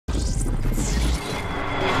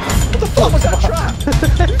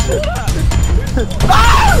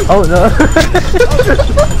Oh no!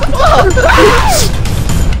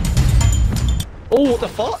 Oh, what the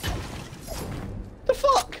fuck? The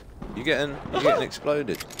fuck? You getting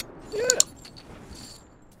exploded? Yeah.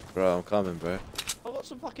 Bro, I'm coming, bro. I've got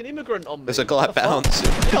some fucking immigrant on me. There's a guy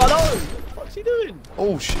bouncing. Yeah, I know. What the fuck's he doing?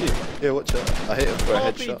 Oh shit. Yeah, watch out. I hit him for a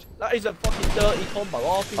headshot. That is a fucking dirty combo.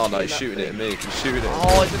 RPG Oh no, he's shooting it at me. He's shooting it at me.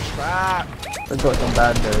 Oh, it's a trap. I've got some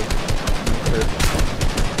bad news.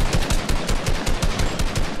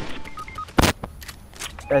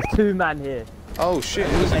 There's 2 men here. Oh shit,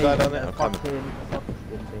 there's a guy down there. I'm coming.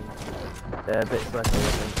 They're a bit sweaty, I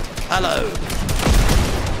think. Hello!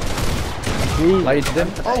 Laid him.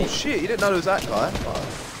 Oh shit, you didn't know there was that guy? Oh.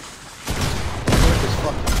 This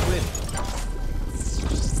fucking twin.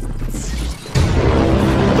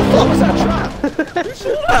 What was that trap? Who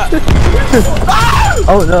saw that?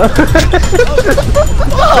 Oh no!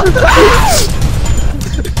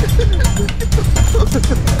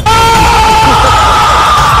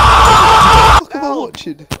 What am I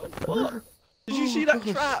watching? What? Did you see that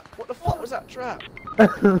trap? What the fuck was that trap?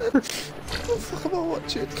 What the fuck am I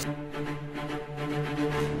watching?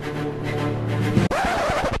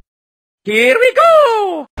 Here we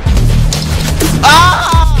go!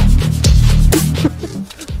 Ah!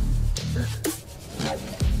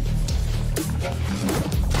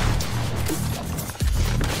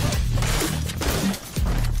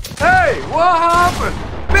 Hey, what happened?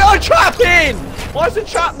 Bit of trapping! Why is the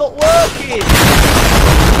trap not working?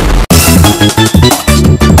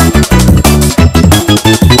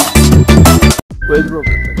 Where's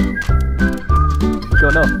Robert?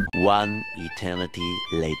 Gone off. One eternity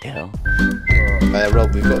later. Hey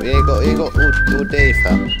Rob, you ain't got all day,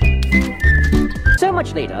 fam. So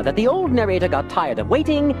much later that the old narrator got tired of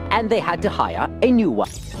waiting and they had to hire a new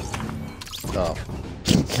one. Oh.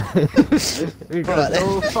 We've got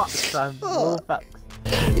all facts, Sam. All facts.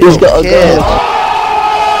 He's got a gun.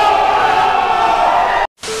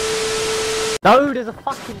 No, there's a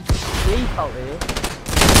fucking leaf out here.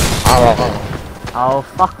 Oh,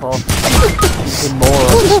 fuck off. You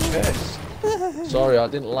moron. Sorry, I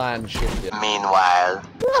didn't land shit yet. Meanwhile.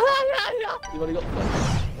 You only got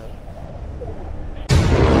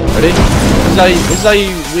Ready? This is how you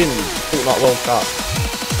win Fortnite World Cup.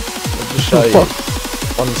 I'll just show you.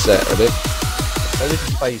 One set, ready? So this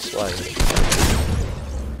is face way.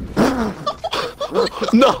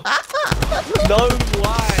 No! No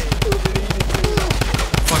way!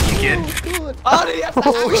 Fuck you, kid. Oh, did he have to Oh,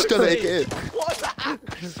 he's done it again. What the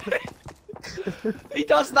accuracy? He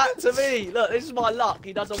does that to me. Look, this is my luck.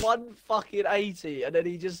 He does a 180 and then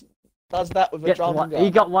he just does that with a drum gun.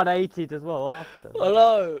 He got 180'd as well after.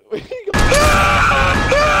 Hello.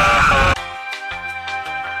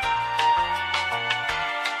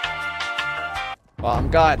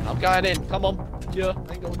 Right, I'm going in. Come on. Yeah,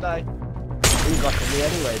 ain't all day. He's rushing me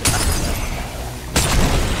anyway.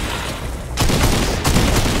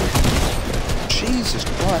 Jesus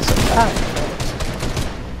Christ, attack.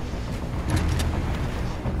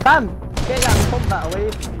 Sam, get that combat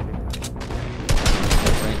away from you.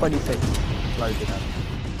 26. Loaded up.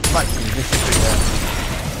 Maximum distance there.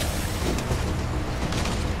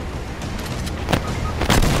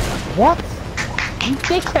 What? You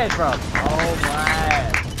dickhead, bro. Oh man.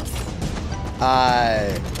 I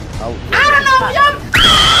don't know, young.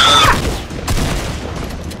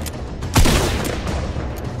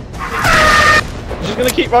 You're just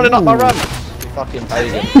gonna keep running up my ramp. You fucking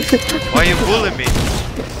pagan. Why are you bullying me?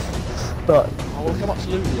 But Oh, come up to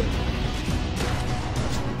loot you.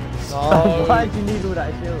 No. why do you need all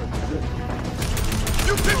that shield?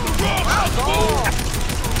 You picked the wrong house, fool!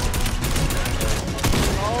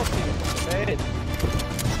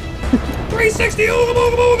 360, ooga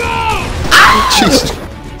booga booga! Jesus.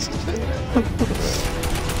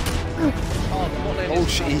 Oh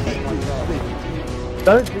shit.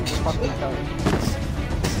 Don't do the fucking toe.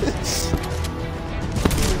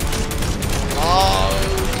 Oh,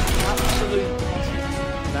 absolute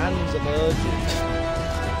man's emerging.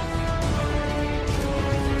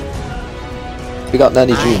 We got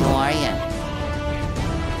Nanny June. How are you?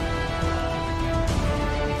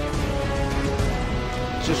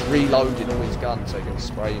 He's just reloading all his guns so he can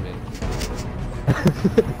spray me.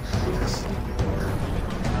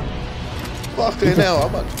 Fucking hell, how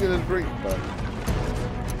much you gonna drink, bro?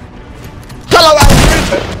 Hello,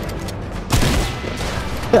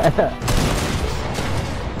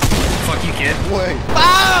 Fuck you, kid. Wait.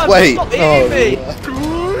 Ah, Wait. stop hitting me!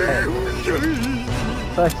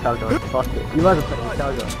 First shotgun, fuck it. You might as well put the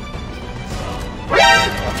shotgun.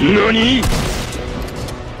 NANI?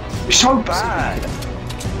 So bad.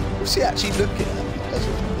 What's he actually looking at? That's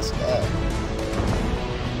what this guy.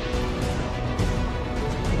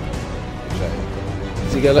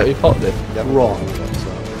 Is he gonna let me pop this? Wrong.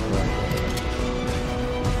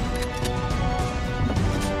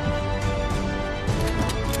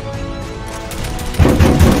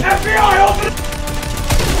 FBI, open it!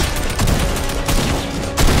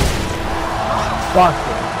 Fuck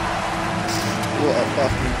What a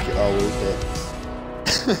fucking... Oh, we'll hit.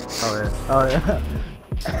 it. Oh yeah. Oh yeah.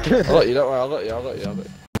 I got you, don't worry, I got you, I got you, I got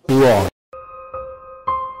you. Wrong.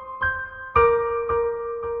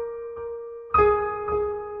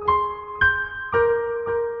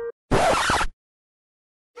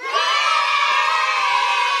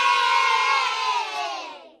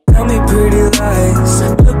 Tell me pretty lies,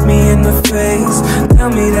 look me in the face. Tell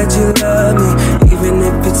me that you love me, even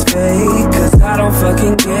if it's fake. Cause I don't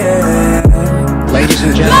fucking care. Ladies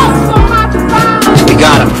and gentlemen, we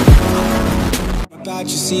got him. About you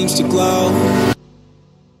seems to glow.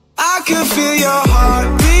 I can feel your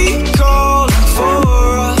heart